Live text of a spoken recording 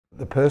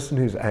The person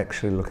who's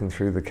actually looking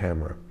through the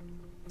camera.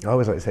 I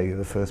always like to say you're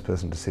the first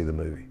person to see the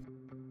movie.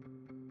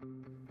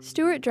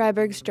 Stuart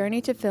Dryburgh's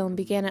journey to film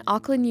began at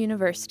Auckland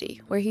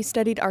University, where he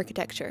studied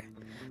architecture.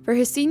 For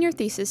his senior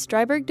thesis,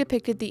 Dryburgh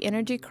depicted the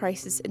energy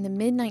crisis in the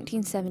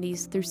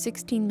mid-1970s through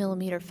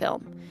 16mm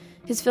film.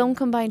 His film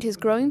combined his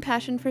growing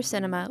passion for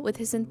cinema with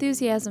his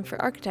enthusiasm for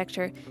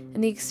architecture,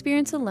 and the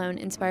experience alone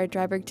inspired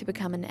Dryburgh to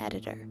become an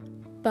editor.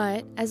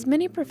 But, as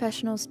many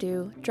professionals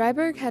do,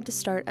 Dryburgh had to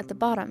start at the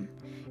bottom.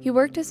 He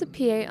worked as a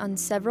PA on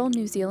several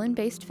New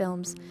Zealand-based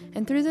films,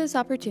 and through those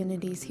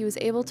opportunities he was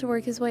able to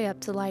work his way up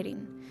to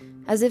lighting.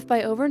 As if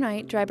by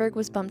overnight, Dryburgh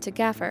was bumped to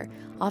gaffer,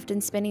 often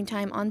spending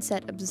time on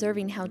set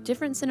observing how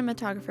different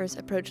cinematographers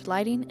approached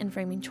lighting and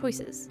framing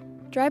choices.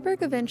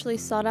 Dryburgh eventually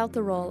sought out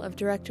the role of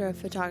director of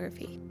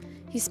photography.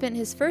 He spent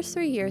his first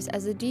 3 years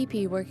as a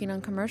DP working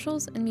on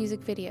commercials and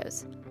music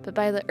videos, but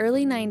by the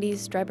early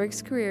 90s,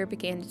 Dryburgh's career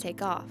began to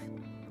take off.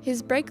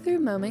 His breakthrough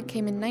moment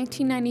came in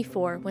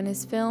 1994 when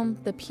his film,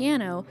 The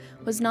Piano,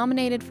 was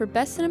nominated for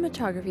Best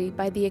Cinematography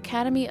by the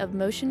Academy of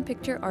Motion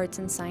Picture Arts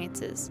and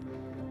Sciences.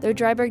 Though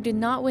Dryburgh did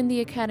not win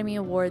the Academy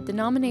Award, the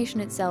nomination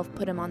itself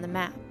put him on the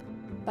map.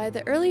 By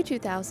the early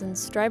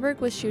 2000s, Dryburgh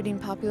was shooting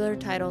popular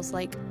titles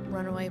like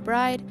Runaway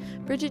Bride,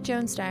 Bridget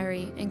Jones'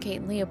 Diary, and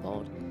Kate and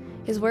Leopold.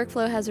 His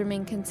workflow has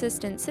remained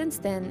consistent since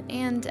then,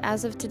 and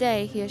as of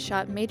today, he has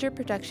shot major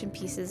production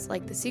pieces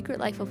like The Secret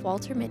Life of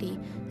Walter Mitty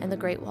and The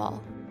Great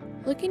Wall.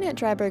 Looking at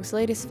Dryburgh's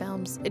latest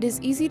films, it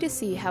is easy to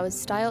see how his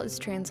style is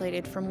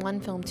translated from one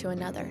film to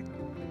another.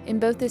 In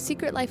both The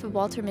Secret Life of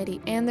Walter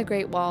Mitty and The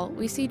Great Wall,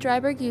 we see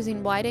Dryburgh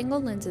using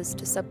wide-angle lenses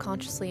to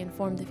subconsciously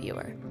inform the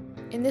viewer.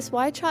 In this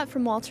wide shot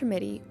from Walter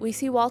Mitty, we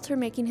see Walter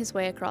making his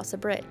way across a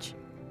bridge.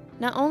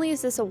 Not only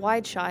is this a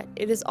wide shot,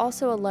 it is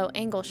also a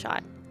low-angle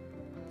shot.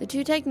 The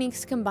two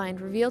techniques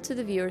combined reveal to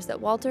the viewers that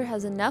Walter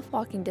has enough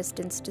walking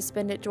distance to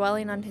spend it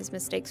dwelling on his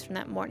mistakes from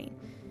that morning.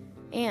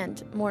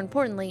 And, more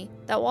importantly,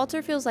 that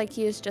Walter feels like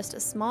he is just a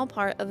small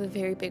part of a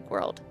very big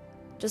world.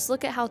 Just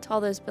look at how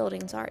tall those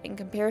buildings are in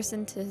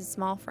comparison to his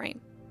small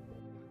frame.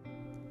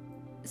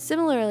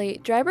 Similarly,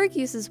 Dryburgh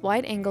uses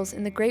wide angles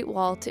in The Great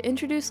Wall to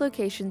introduce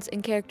locations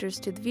and characters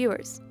to the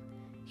viewers.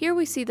 Here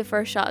we see the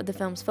first shot of the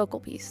film's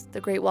focal piece,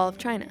 the Great Wall of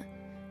China.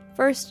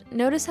 First,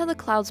 notice how the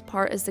clouds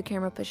part as the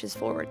camera pushes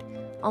forward,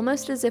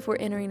 almost as if we're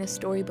entering a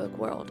storybook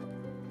world.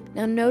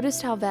 Now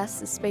notice how vast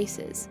the space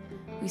is.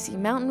 We see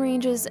mountain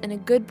ranges and a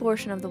good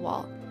portion of the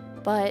wall,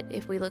 but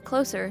if we look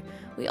closer,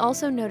 we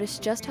also notice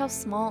just how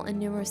small and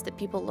numerous the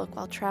people look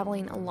while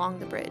traveling along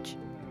the bridge.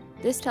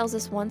 This tells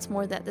us once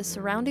more that the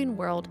surrounding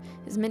world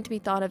is meant to be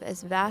thought of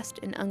as vast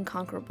and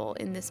unconquerable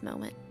in this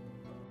moment.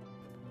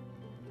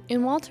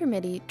 In Walter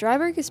Mitty,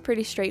 Dryburgh is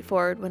pretty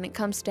straightforward when it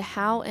comes to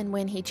how and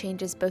when he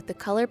changes both the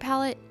color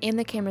palette and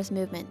the camera's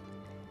movement.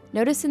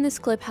 Notice in this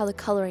clip how the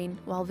coloring,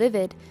 while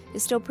vivid,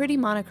 is still pretty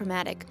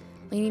monochromatic,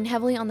 leaning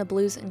heavily on the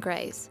blues and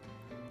grays.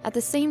 At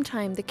the same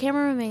time, the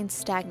camera remains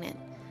stagnant.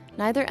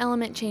 Neither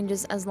element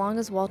changes as long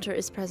as Walter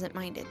is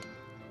present-minded.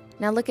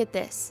 Now look at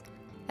this.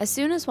 As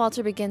soon as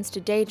Walter begins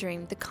to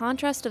daydream, the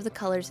contrast of the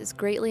colors is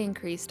greatly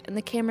increased and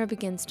the camera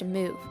begins to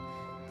move.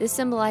 This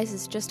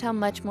symbolizes just how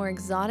much more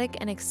exotic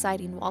and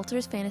exciting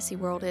Walter's fantasy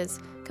world is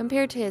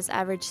compared to his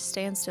average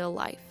standstill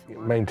life.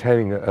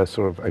 Maintaining a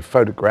sort of a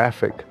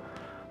photographic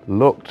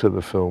look to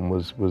the film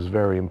was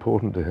very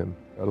important to him.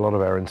 A lot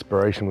of our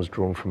inspiration was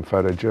drawn from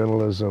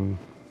photojournalism,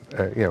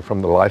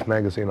 from the Life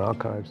magazine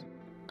archives.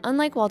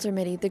 Unlike Walter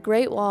Mitty, The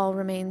Great Wall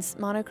remains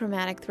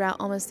monochromatic throughout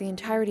almost the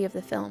entirety of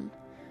the film.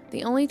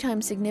 The only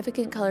time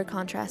significant color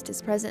contrast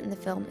is present in the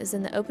film is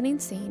in the opening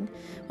scene,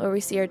 where we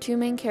see our two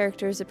main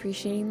characters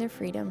appreciating their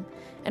freedom,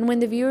 and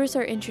when the viewers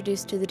are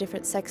introduced to the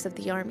different sects of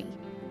the army.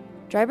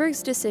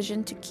 Dryburgh's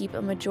decision to keep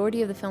a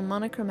majority of the film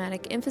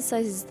monochromatic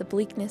emphasizes the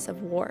bleakness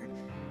of war.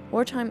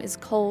 Wartime is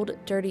cold,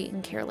 dirty,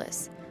 and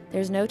careless.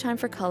 There's no time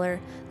for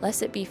color,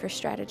 lest it be for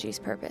strategy's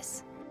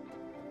purpose.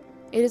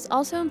 It is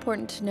also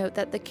important to note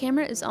that the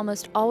camera is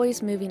almost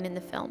always moving in the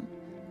film.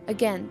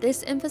 Again,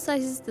 this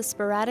emphasizes the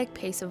sporadic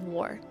pace of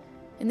war.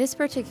 In this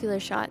particular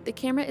shot, the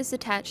camera is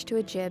attached to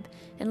a jib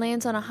and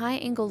lands on a high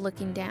angle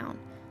looking down.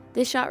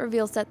 This shot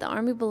reveals that the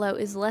army below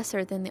is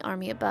lesser than the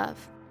army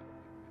above.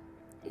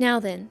 Now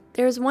then,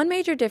 there is one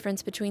major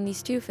difference between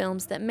these two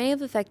films that may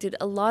have affected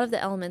a lot of the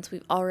elements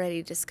we've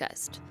already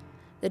discussed.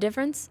 The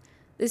difference?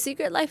 The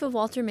Secret Life of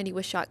Walter Mitty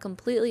was shot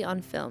completely on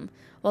film,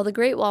 while The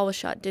Great Wall was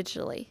shot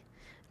digitally.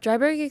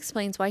 Dryburgh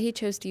explains why he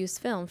chose to use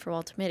film for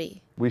Walter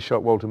Mitty. We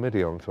shot Walter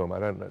Mitty on film. I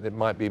don't know, it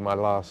might be my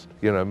last,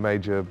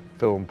 major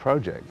film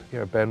project.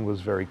 Ben was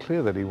very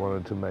clear that he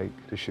wanted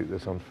to shoot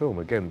this on film,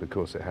 again,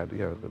 because it had,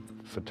 the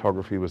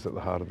photography was at the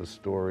heart of the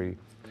story.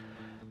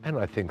 And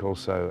I think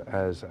also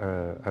as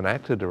an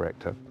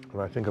actor-director,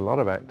 and I think a lot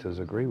of actors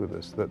agree with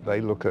this, that they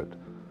look at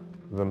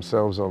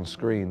themselves on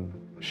screen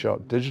shot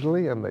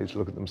digitally, and they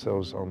look at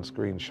themselves on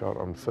screen shot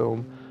on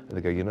film, and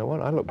they go, you know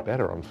what, I look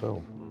better on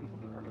film.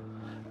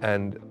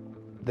 And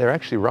they're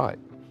actually right.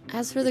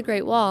 As for The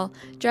Great Wall,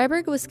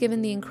 Dryburgh was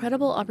given the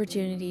incredible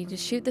opportunity to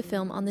shoot the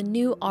film on the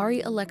new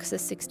ARRI Alexa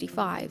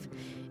 65.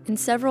 In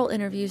several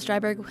interviews,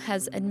 Dryburgh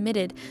has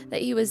admitted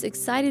that he was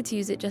excited to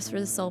use it just for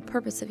the sole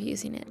purpose of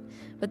using it,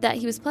 but that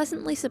he was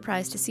pleasantly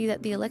surprised to see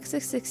that the Alexa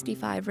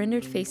 65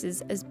 rendered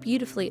faces as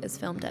beautifully as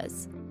film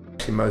does.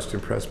 What most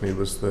impressed me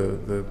was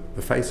the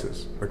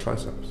faces, or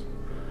close-ups,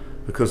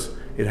 because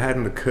it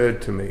hadn't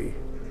occurred to me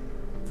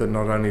that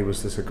not only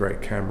was this a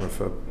great camera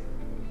for,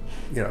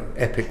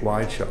 epic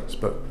wide shots,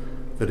 but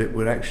that it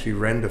would actually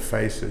render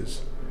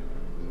faces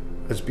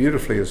as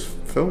beautifully as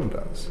film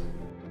does.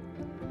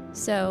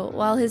 So,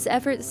 while his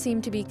efforts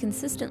seem to be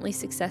consistently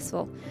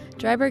successful,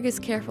 Dryburgh is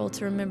careful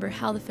to remember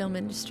how the film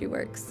industry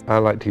works. I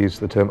like to use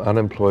the term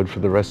unemployed for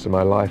the rest of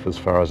my life as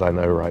far as I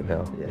know right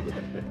now.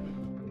 Yeah.